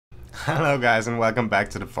Hello guys and welcome back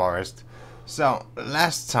to the forest. So,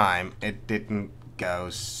 last time it didn't go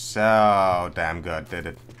so damn good, did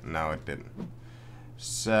it? No, it didn't.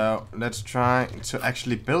 So, let's try to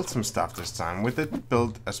actually build some stuff this time. We did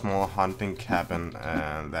build a small hunting cabin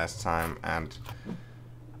last time, and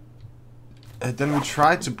then we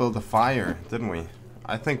tried to build a fire, didn't we?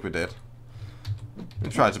 I think we did. We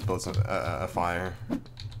tried to build a fire.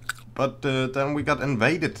 But then we got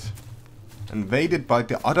invaded. Invaded by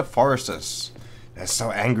the other foresters. They're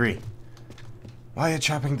so angry. Why are you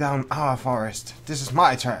chopping down our forest? This is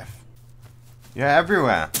my turf. You're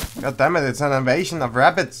everywhere. God damn it, it's an invasion of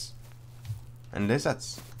rabbits. And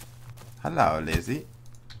lizards. Hello, Lizzie.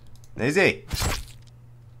 Lizzie!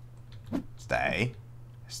 Stay.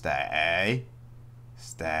 Stay.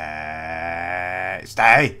 Stay.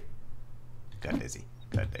 Stay! Good, Lizzie.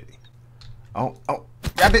 Good lady. Oh,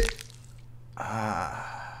 rabbit! Ah.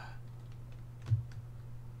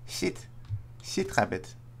 Sit. Sit,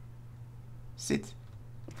 rabbit. Sit.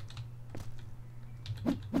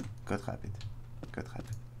 Good rabbit. Good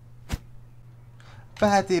rabbit.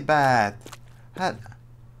 Batty bat. Where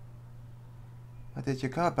did you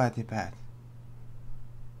go, Batty bat?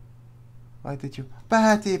 Why did you...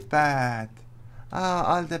 Batty bat! Oh,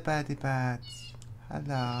 all the Batty bats.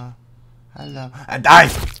 Hello. Hello. And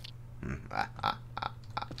die!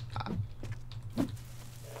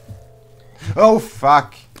 Oh,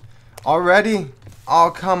 fuck. Already? Oh,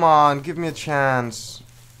 come on. Give me a chance.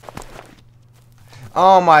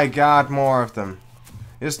 Oh my god, more of them.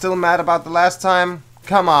 You're still mad about the last time?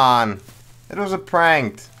 Come on. It was a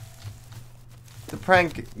prank. The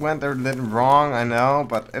prank went a little wrong, I know,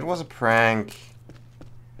 but it was a prank.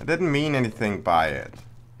 I didn't mean anything by it.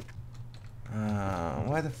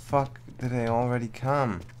 Why the fuck did they already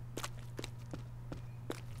come?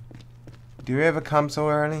 Do you ever come so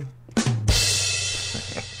early?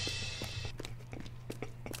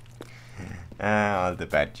 All the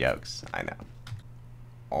bad jokes, I know.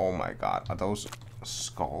 Oh my god, are those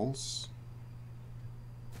skulls?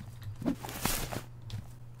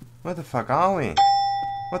 Where the fuck are we?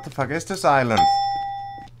 What the fuck is this island?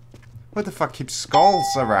 What the fuck keeps skulls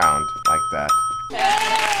around like that?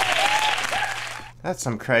 That's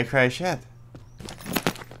some cray shit.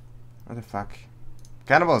 What the fuck?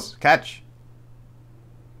 Cannibals, catch!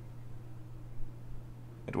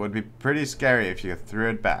 It would be pretty scary if you threw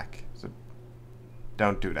it back. So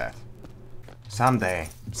don't do that. Someday,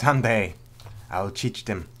 I will teach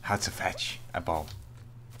them how to fetch a bow.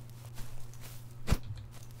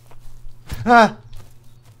 Ah!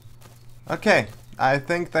 Okay, I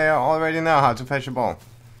think they already know how to fetch a bow.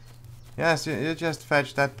 Yes, you just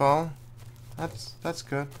fetch that bow. That's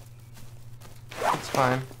good. That's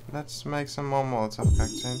fine. Let's make some more Molotov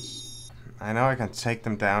cocktails. I know I can take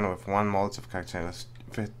them down with one Molotov cocktail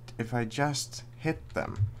if I just hit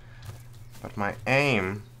them. But my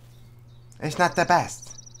aim is not the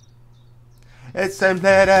best. It's simply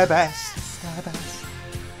the best.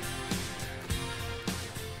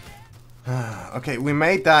 Okay, we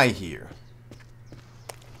may die here.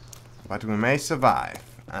 But we may survive.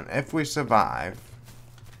 And if we survive,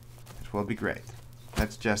 it will be great.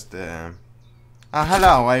 Let's just... Oh,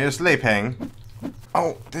 hello, are you sleeping?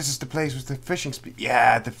 Oh, this is the place with the fishing spear.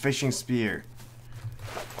 Yeah, the fishing spear.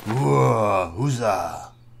 Whoa, huzzah.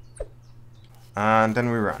 And then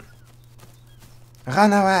we run.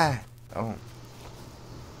 Run away! Oh.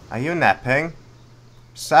 Are you napping?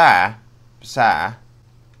 Sir? Sir?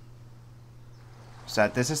 Sir,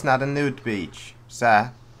 this is not a nude beach.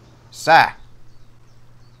 Sir? Sir!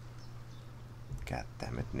 God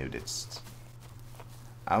damn it, nudists.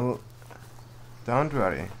 I will... Don't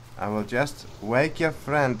worry. I will just wake your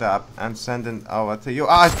friend up and send it over to you.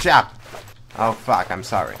 Oh, chap! Oh, fuck, I'm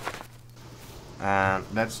sorry. And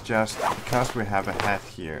let's just... Because we have a head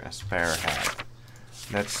here, a spare head.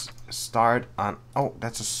 Let's start on... Oh,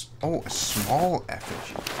 that's a small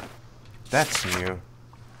effigy. That's new.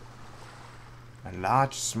 A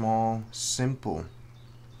large, small, simple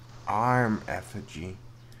arm effigy.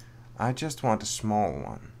 I just want a small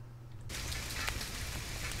one.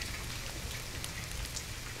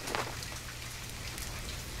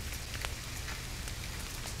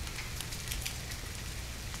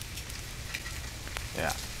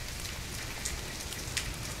 Yeah.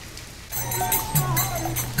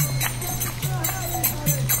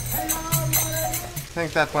 I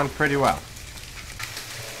think that went pretty well.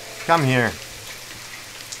 Come here.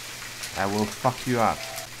 I will fuck you up.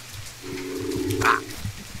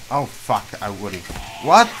 Oh fuck, I wouldn't.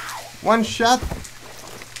 What? One shot?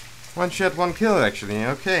 One shot, one kill actually,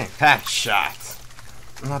 okay. Headshot.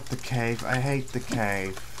 Not the cave, I hate the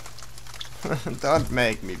cave. Don't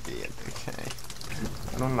make me be it, okay?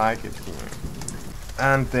 I don't like it here.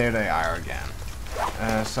 And there they are again.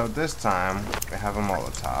 So this time we have a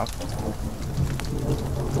Molotov.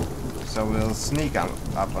 So we'll sneak up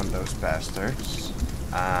on those bastards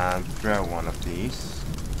and throw one of these.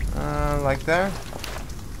 Like there.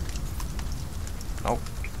 Nope.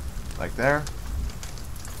 Like there.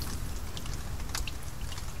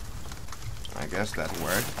 I guess that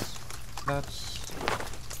works. Let's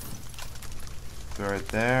throw it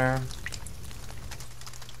there.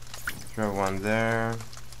 Throw one there.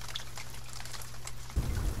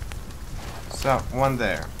 So, one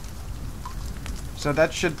there. So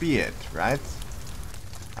that should be it, right?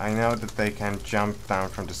 I know that they can jump down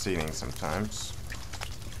from the ceiling sometimes.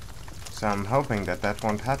 So I'm hoping that that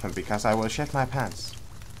won't happen, because I will shit my pants.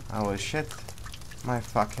 I will shit my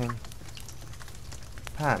fucking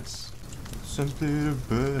pants. Simply the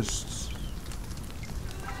best.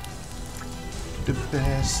 The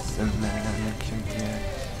best a man can get.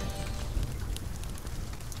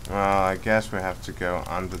 Well, I guess we have to go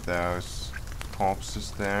under those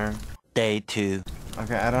corpses there. Day 2.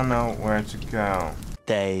 Okay, I don't know where to go.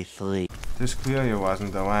 Day 3. This clearly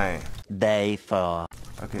wasn't the way. Day 4.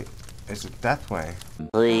 Okay, is it that way?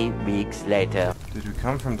 3 weeks later. Did we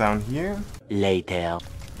come from down here? Later.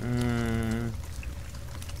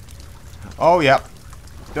 Oh, yep.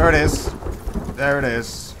 There it is. There it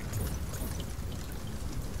is.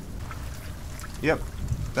 Yep,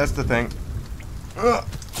 that's the thing. Ugh.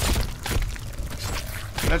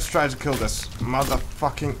 Let's try to kill this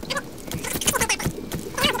motherfucking...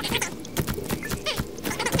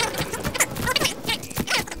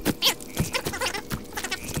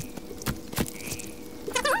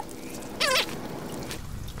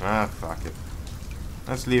 Ah, fuck it.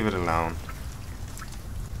 Let's leave it alone.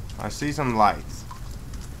 I see some lights.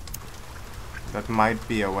 That might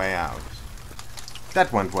be a way out.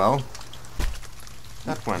 That went well.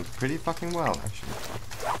 That went pretty fucking well, actually.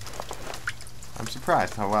 I'm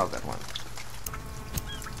surprised how well that went.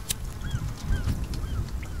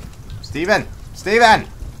 Steven! Steven!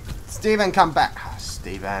 Steven, come back! Oh,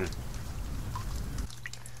 Steven.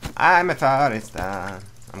 I'm a forester.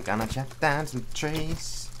 I'm gonna chop down some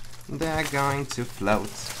trees. They're going to float.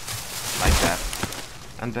 Like that.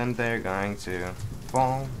 And then they're going to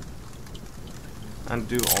fall. And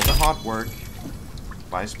do all the hard work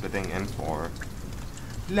by splitting in four.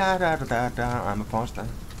 La da da da da, I'm a forester.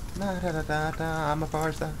 La da da da da, I'm a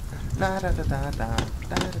forester. La da da da da,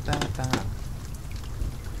 da da da da.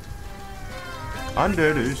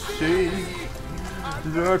 Under the sea.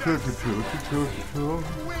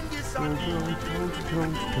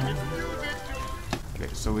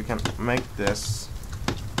 Okay, so we can make this.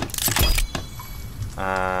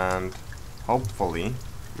 And hopefully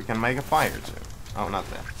we can make a fire too. Oh, not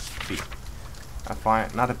that. A fire,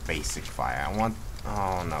 not a basic fire. I want.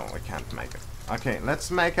 Oh no, we can't make it. Okay,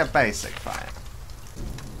 let's make a basic fire.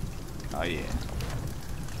 Oh yeah.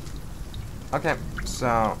 Okay,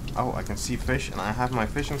 so oh, I can see fish, and I have my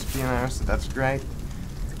fishing spinner, so that's great.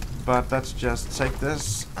 But let's just take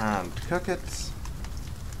this and cook it.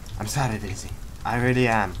 I'm sorry, Daisy. I really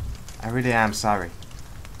am. I really am sorry.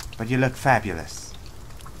 But you look fabulous.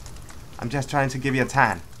 I'm just trying to give you a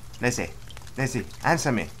tan. Lizzie, Lizzie,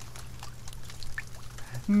 answer me.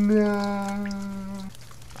 No.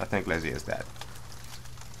 I think Lizzie is dead.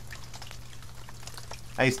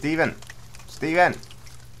 Hey, Steven. Steven.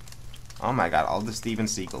 Oh my god, all the Steven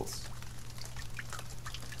Seagulls.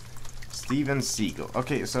 Steven Seagull.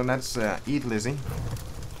 Okay, so let's eat Lizzie.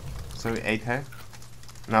 So we ate her.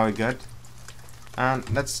 Now we're good. And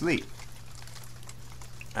let's sleep.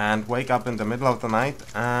 And wake up in the middle of the night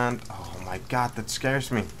and... Oh my god, that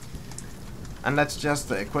scares me. And let's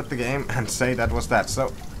just quit the game and say that was that.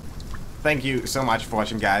 So, thank you so much for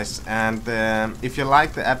watching, guys. And if you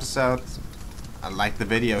like the episode, like the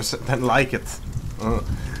videos, then like it.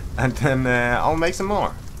 And then I'll make some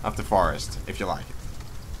more of the forest, if you like it.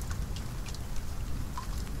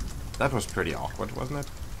 That was pretty awkward, wasn't it?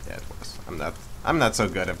 Yeah, it was. I'm not so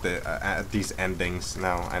good at these endings.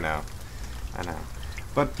 No, I know.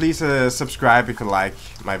 But please subscribe if you like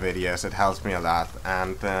my videos. It helps me a lot.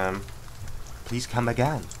 And please come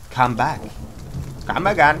again. Come back. Come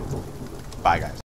again. Bye, guys.